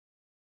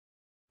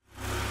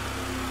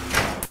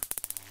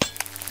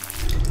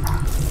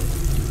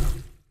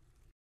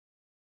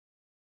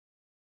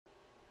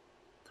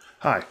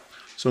Hi.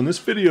 So in this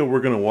video,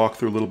 we're going to walk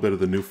through a little bit of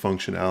the new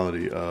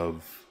functionality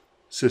of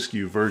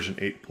SysQue version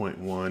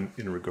 8.1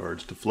 in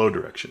regards to flow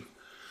direction.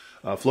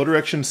 Flow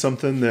direction is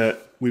something that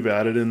we've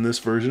added in this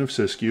version of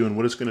SysQue, and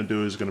what it's going to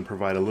do is going to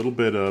provide a little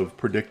bit of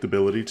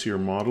predictability to your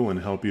model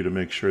and help you to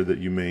make sure that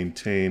you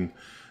maintain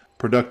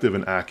productive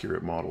and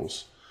accurate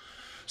models.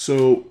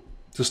 So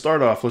to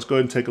start off, let's go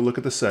ahead and take a look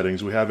at the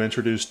settings. We have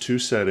introduced two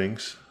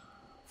settings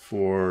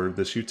for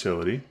this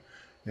utility.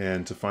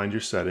 And to find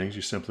your settings,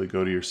 you simply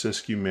go to your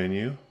SysQue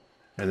menu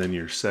and then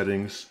your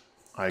settings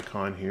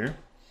icon here.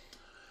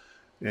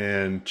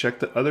 And check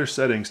the other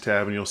settings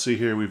tab, and you'll see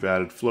here we've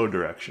added flow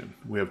direction.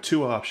 We have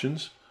two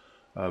options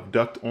of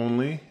duct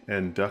only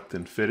and duct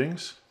and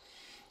fittings.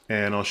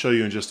 And I'll show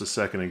you in just a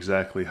second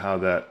exactly how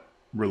that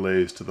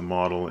relays to the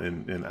model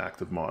in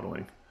active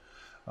modeling.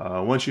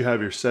 Once you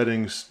have your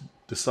settings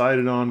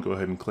decided on, go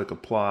ahead and click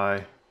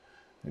apply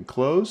and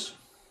close.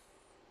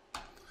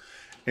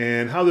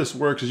 And how this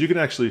works is you can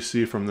actually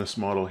see from this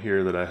model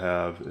here that I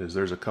have is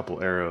there's a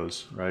couple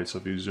arrows, right? So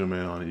if you zoom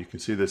in on it, you can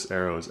see this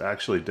arrow is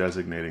actually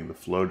designating the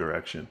flow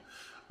direction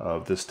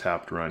of this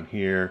tapped run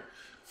here.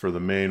 For the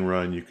main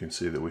run, you can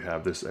see that we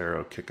have this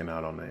arrow kicking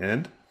out on the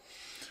end.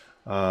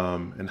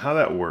 And how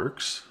that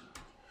works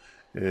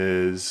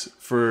is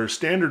for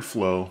standard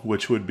flow,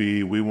 which would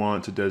be we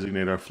want to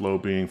designate our flow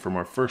being from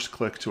our first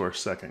click to our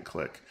second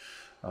click.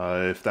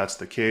 If that's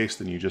the case,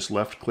 then you just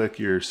left click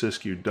your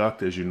SysQue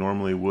duct as you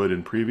normally would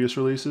in previous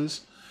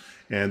releases.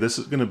 And this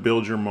is going to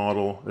build your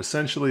model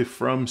essentially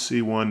from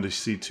C1 to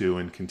C2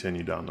 and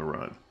continue down the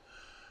run.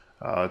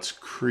 Let's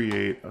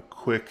create a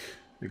quick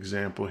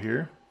example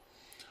here.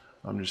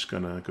 I'm just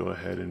going to go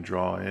ahead and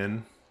draw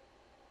in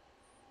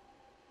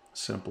a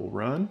simple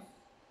run.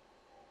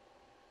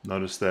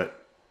 Notice that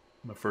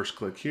my first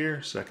click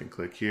here, second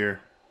click here,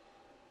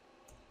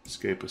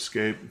 escape,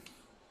 escape,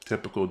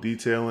 typical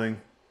detailing.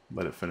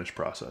 Let it finish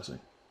processing.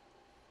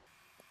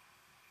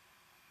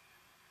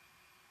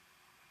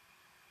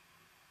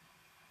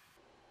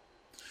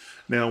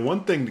 Now,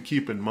 one thing to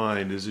keep in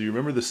mind is you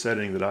remember the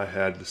setting that I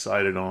had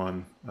decided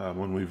on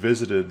when we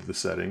visited the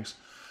settings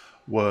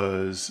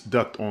was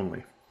duct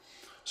only.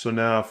 So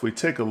now if we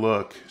take a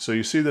look, so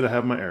you see that I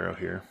have my arrow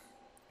here,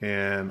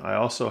 and I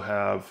also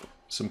have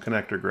some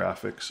connector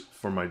graphics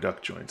for my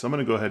duct joints. I'm going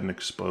to go ahead and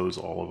expose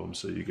all of them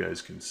so you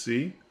guys can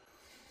see.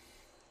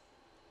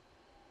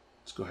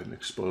 Let's go ahead and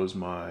expose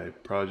my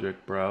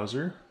project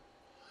browser.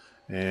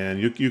 And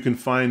you can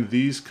find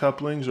these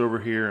couplings over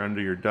here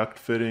under your duct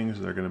fittings.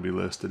 They're going to be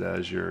listed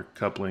as your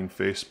coupling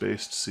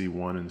face-based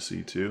C1 and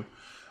C2.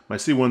 My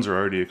C1s are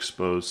already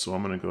exposed, so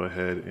I'm going to go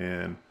ahead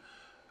and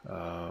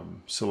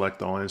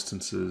select all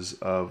instances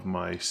of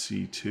my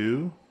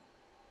C2.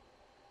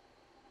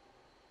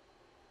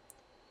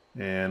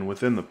 And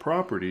within the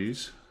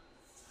properties,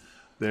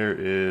 there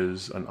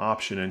is an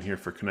option in here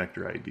for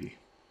connector ID.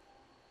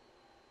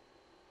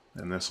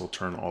 And this will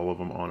turn all of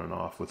them on and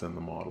off within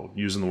the model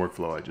using the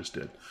workflow I just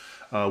did.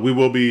 We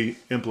will be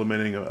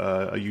implementing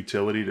a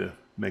utility to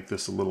make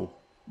this a little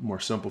more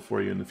simple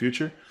for you in the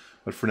future.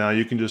 But for now,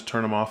 you can just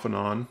turn them off and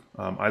on,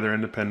 either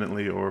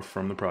independently or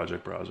from the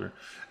project browser.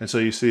 And so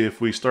you see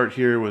if we start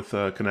here with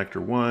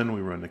connector 1,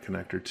 we run to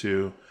connector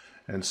 2,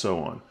 and so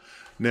on.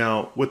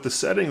 Now, with the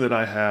setting that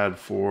I had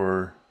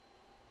for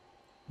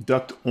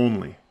duct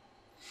only,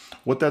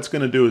 what that's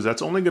going to do is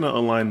that's only going to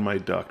align my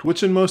duct,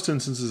 which in most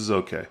instances is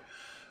okay.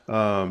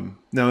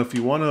 Now, if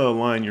you want to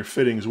align your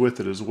fittings with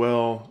it as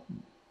well,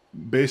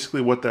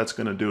 basically what that's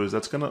going to do is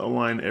that's going to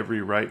align every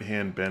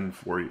right-hand bend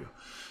for you.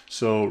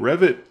 So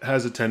Revit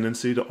has a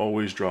tendency to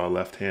always draw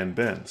left-hand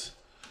bends,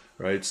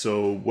 right?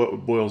 So what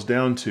it boils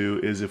down to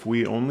is if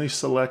we only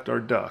select our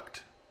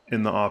duct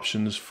in the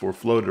options for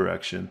flow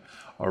direction,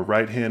 our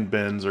right-hand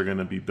bends are going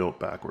to be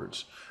built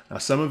backwards. Now,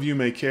 some of you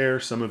may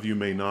care, some of you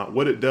may not.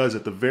 What it does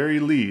at the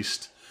very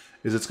least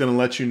is it's going to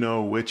let you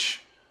know which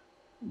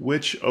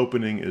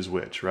opening is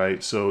which,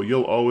 right? So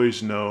you'll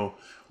always know,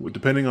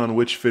 depending on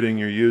which fitting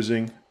you're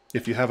using.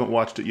 If you haven't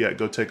watched it yet,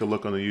 go take a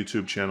look on the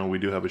YouTube channel. We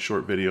do have a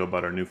short video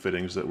about our new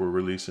fittings that we're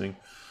releasing.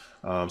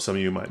 Some of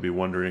you might be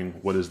wondering,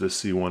 what is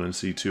this C1 and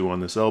C2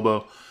 on this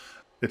elbow?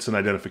 It's an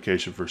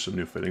identification for some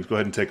new fittings. Go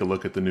ahead and take a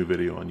look at the new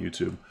video on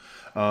YouTube.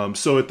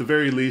 So at the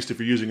very least, if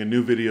you're using a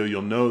new video,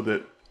 you'll know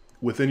that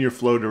within your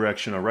flow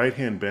direction, a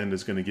right-hand bend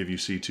is going to give you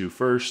C2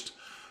 first,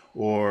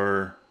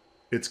 or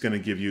it's going to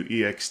give you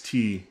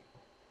EXT2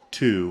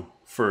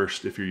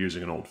 first if you're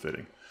using an old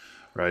fitting,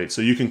 right?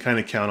 So you can kind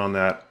of count on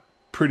that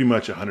pretty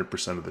much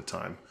 100% of the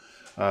time.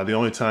 The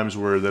only times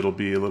where that'll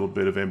be a little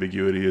bit of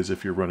ambiguity is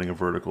if you're running a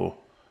vertical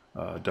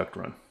duct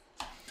run.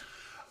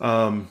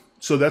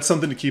 So that's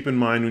something to keep in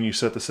mind when you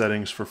set the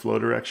settings for flow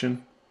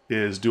direction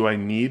is, do I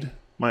need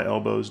my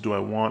elbows? Do I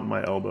want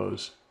my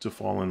elbows to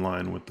fall in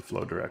line with the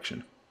flow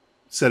direction?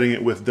 Setting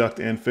it with duct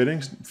and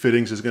fittings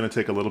is going to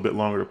take a little bit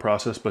longer to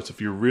process, but if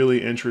you're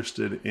really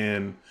interested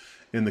in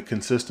the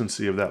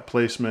consistency of that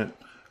placement,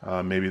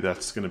 maybe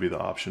that's going to be the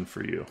option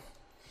for you.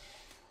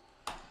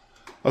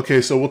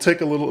 Okay, so we'll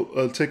take a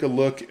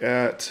look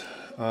at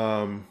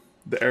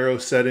the arrow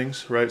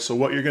settings, right? So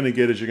what you're going to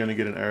get is you're going to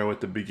get an arrow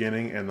at the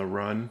beginning and the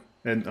run,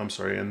 and I'm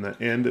sorry, and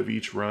the end of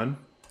each run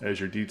as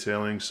you're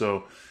detailing.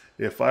 So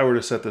if I were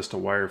to set this to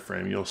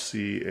wireframe, you'll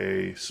see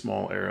a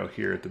small arrow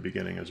here at the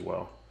beginning as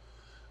well.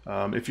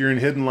 If you're in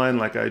hidden line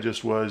like I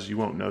just was, you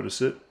won't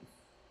notice it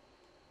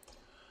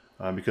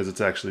because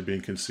it's actually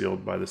being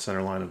concealed by the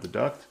center line of the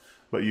duct,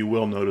 but you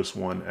will notice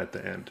one at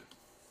the end.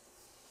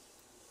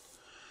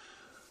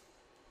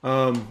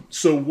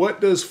 So what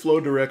does flow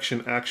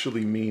direction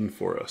actually mean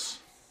for us?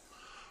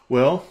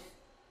 Well,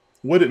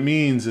 what it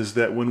means is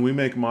that when we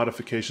make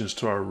modifications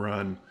to our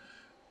run,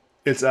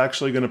 it's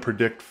actually going to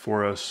predict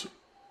for us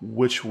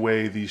which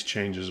way these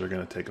changes are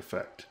going to take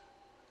effect.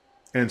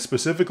 And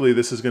specifically,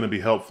 this is going to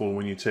be helpful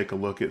when you take a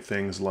look at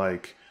things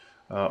like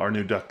our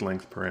new duct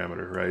length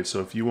parameter, right?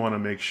 So if you want to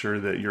make sure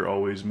that you're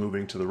always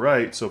moving to the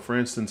right, so for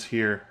instance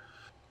here,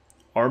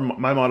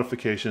 my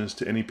modifications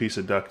to any piece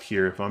of duct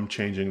here, if I'm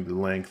changing the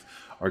length,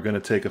 are going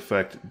to take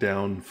effect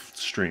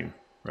downstream,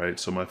 right?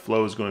 So my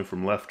flow is going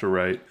from left to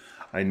right.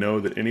 I know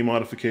that any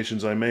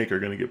modifications I make are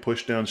going to get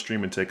pushed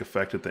downstream and take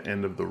effect at the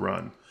end of the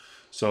run.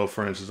 So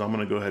for instance, I'm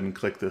going to go ahead and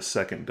click this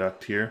second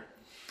duct here,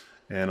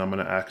 and I'm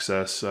going to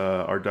access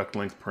our duct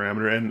length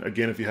parameter. And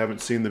again, if you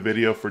haven't seen the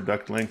video for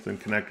duct length and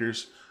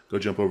connectors, go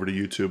jump over to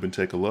YouTube and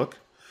take a look.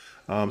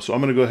 So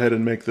I'm going to go ahead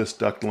and make this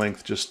duct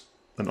length just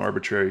an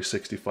arbitrary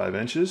 65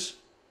 inches.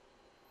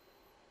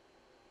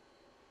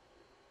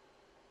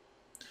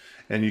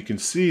 And you can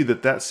see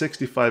that that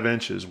 65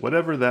 inches,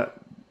 whatever that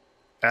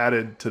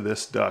added to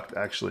this duct,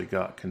 actually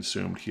got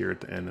consumed here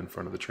at the end in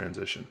front of the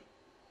transition.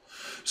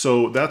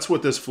 So that's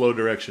what this flow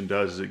direction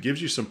does, is it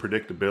gives you some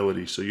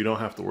predictability so you don't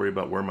have to worry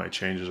about where my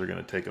changes are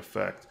going to take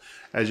effect.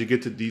 As you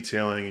get to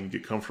detailing and you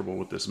get comfortable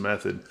with this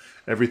method,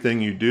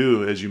 everything you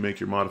do as you make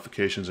your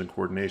modifications and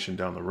coordination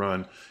down the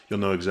run, you'll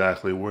know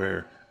exactly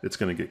where it's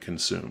going to get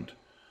consumed.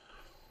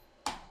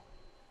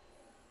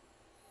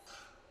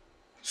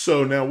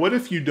 So now what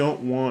if you don't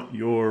want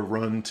your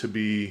run to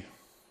be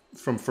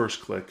from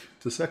first click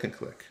to second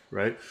click,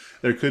 right?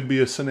 There could be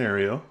a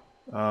scenario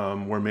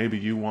where maybe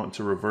you want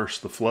to reverse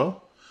the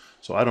flow.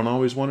 So I don't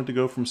always want it to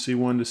go from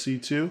C1 to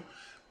C2.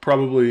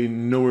 Probably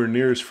nowhere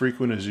near as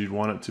frequent as you'd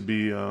want it to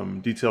be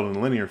detailed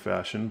in linear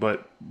fashion,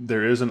 but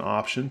there is an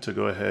option to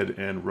go ahead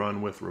and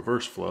run with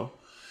reverse flow.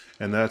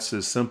 And that's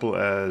as simple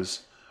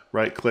as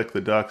right click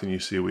the duct and you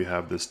see we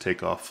have this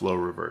takeoff flow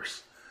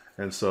reverse.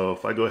 And so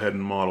if I go ahead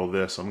and model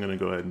this, I'm going to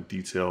go ahead and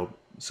detail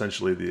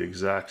essentially the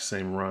exact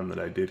same run that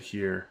I did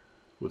here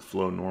with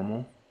flow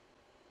normal.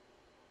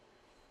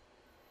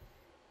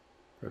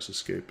 Press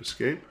escape,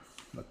 escape,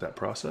 let that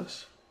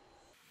process.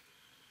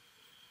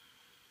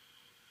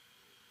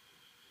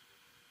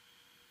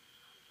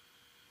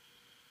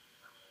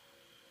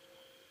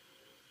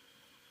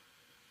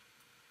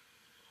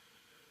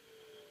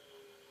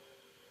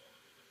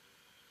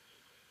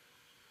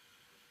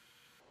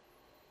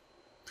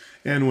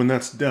 And when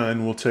that's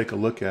done, we'll take a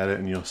look at it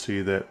and you'll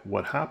see that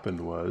what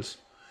happened was,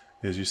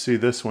 is you see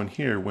this one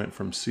here went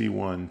from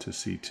C1 to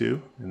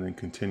C2 and then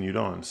continued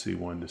on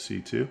C1 to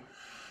C2.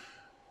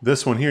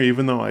 This one here,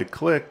 even though I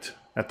clicked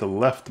at the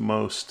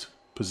leftmost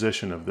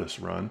position of this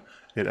run,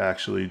 it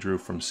actually drew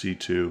from C2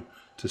 to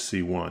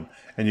C1.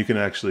 And you can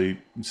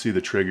actually see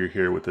the trigger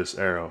here with this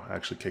arrow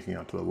actually kicking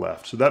out to the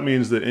left. So that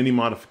means that any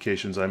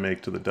modifications I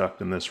make to the duct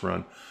in this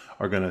run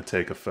are going to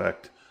take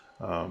effect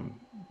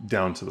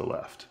down to the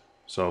left.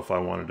 So if I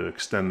wanted to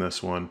extend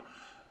this one,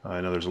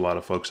 I know there's a lot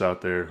of folks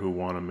out there who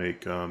want to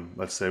make,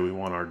 let's say we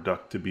want our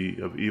duct to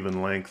be of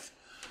even length.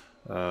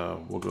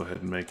 We'll go ahead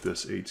and make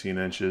this 18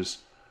 inches.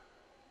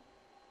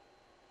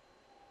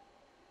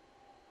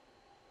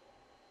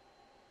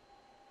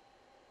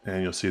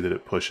 And you'll see that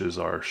it pushes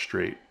our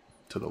straight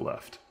to the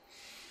left.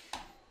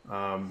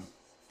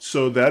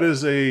 So that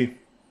is a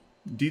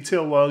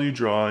detail while you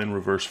draw in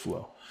reverse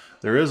flow.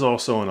 There is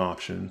also an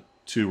option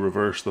to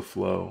reverse the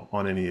flow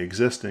on any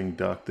existing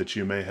duct that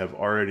you may have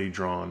already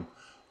drawn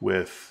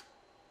with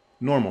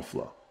normal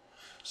flow.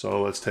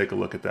 So let's take a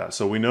look at that.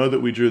 So we know that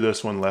we drew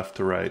this one left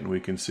to right, and we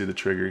can see the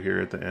trigger here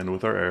at the end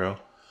with our arrow.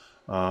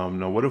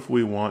 Now what if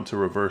we want to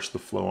reverse the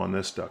flow on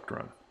this duct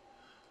run?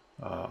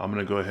 I'm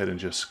going to go ahead and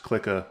just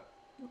click a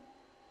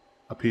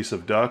piece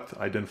of duct,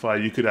 identify.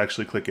 You could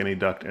actually click any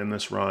duct in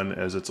this run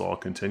as it's all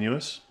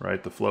continuous,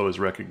 right? The flow is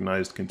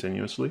recognized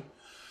continuously.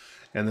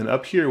 And then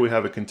up here we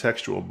have a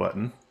contextual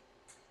button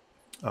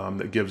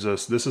that gives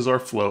us, this is our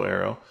flow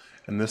arrow,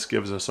 and this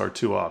gives us our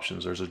two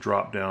options. There's a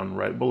drop down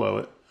right below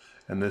it,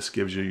 and this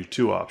gives you your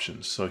two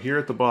options. So here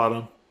at the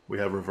bottom, we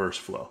have reverse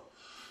flow.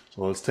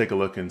 So let's take a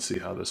look and see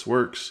how this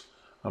works.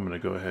 I'm going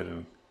to go ahead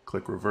and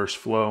click reverse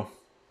flow,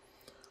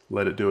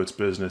 let it do its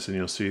business, and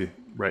you'll see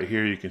right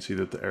here, you can see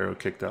that the arrow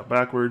kicked out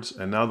backwards,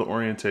 and now the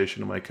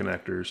orientation of my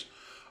connectors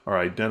are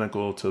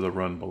identical to the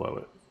run below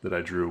it that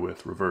I drew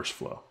with reverse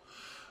flow.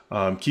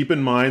 Keep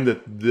in mind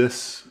that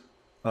this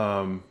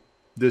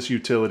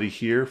utility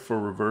here for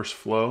reverse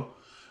flow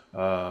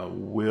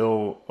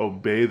will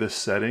obey the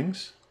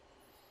settings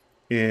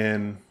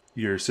in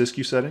your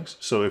SysQue settings.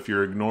 So if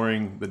you're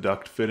ignoring the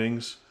duct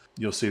fittings,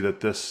 you'll see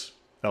that this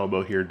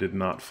elbow here did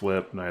not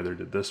flip, neither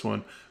did this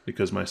one,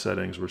 because my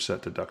settings were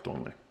set to duct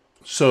only.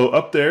 So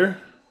up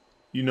there,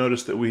 you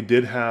notice that we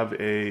did have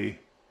a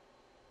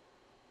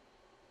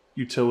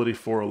utility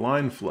for a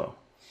line flow.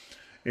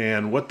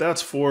 And what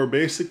that's for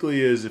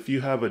basically is if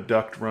you have a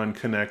duct run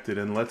connected,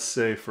 and let's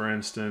say, for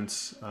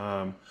instance,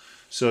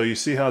 so you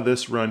see how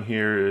this run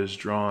here is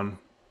drawn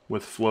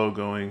with flow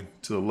going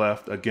to the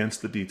left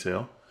against the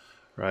detail,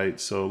 right?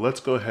 So let's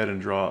go ahead and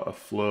draw a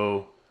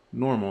flow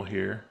normal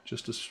here,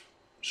 just a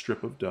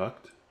strip of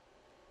duct.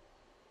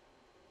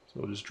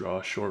 So we'll just draw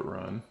a short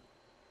run.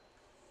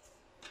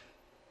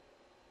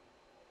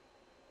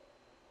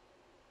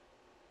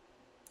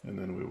 And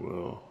then we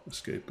will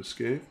escape,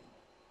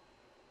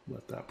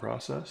 let that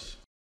process.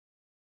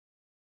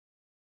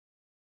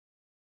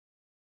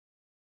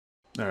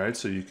 All right,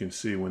 so you can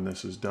see when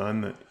this is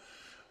done that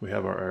we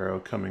have our arrow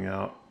coming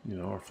out,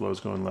 our flow's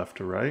going left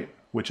to right,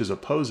 which is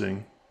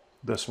opposing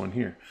this one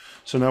here.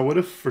 So now what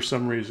if for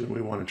some reason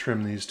we want to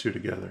trim these two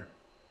together?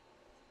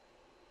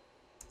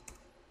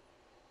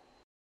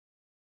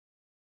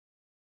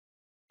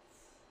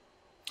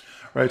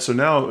 All right, so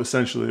now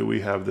essentially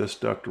we have this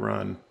duct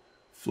run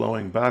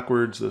flowing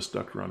backwards, this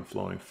duct run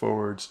flowing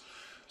forwards.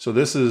 So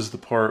this is the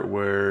part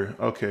where,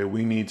 okay,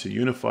 we need to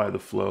unify the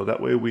flow.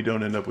 That way we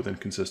don't end up with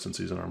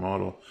inconsistencies in our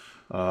model.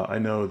 I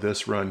know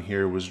this run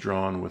here was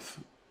drawn with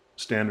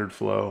standard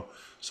flow.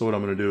 So what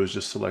I'm going to do is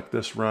just select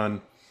this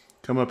run,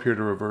 come up here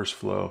to reverse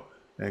flow,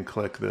 and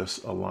click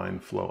this align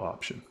flow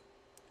option.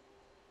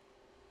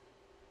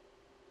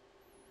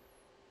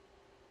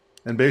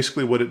 And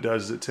basically what it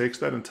does is it takes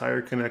that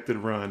entire connected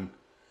run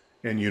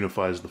and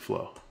unifies the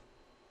flow.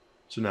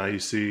 So now you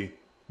see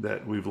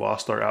that we've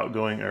lost our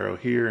outgoing arrow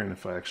here, and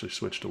if I actually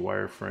switch to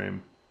wireframe,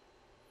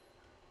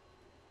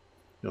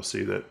 you'll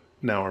see that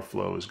now our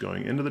flow is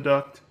going into the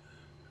duct.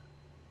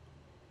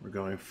 We're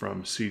going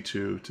from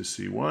C2 to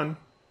C1,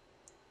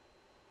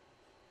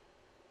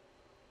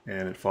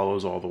 and it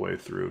follows all the way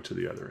through to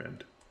the other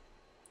end.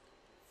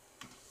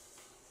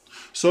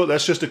 So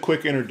that's just a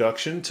quick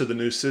introduction to the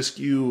new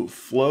SysQue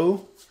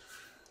flow.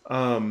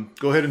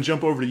 Go ahead and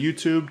jump over to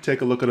YouTube,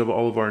 take a look at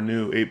all of our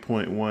new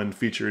 8.1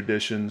 feature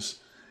additions,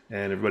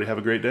 and everybody have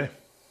a great day.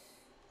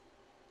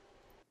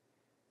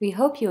 We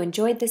hope you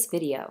enjoyed this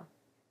video.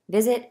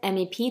 Visit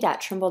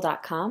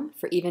mep.trimble.com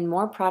for even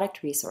more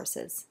product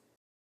resources.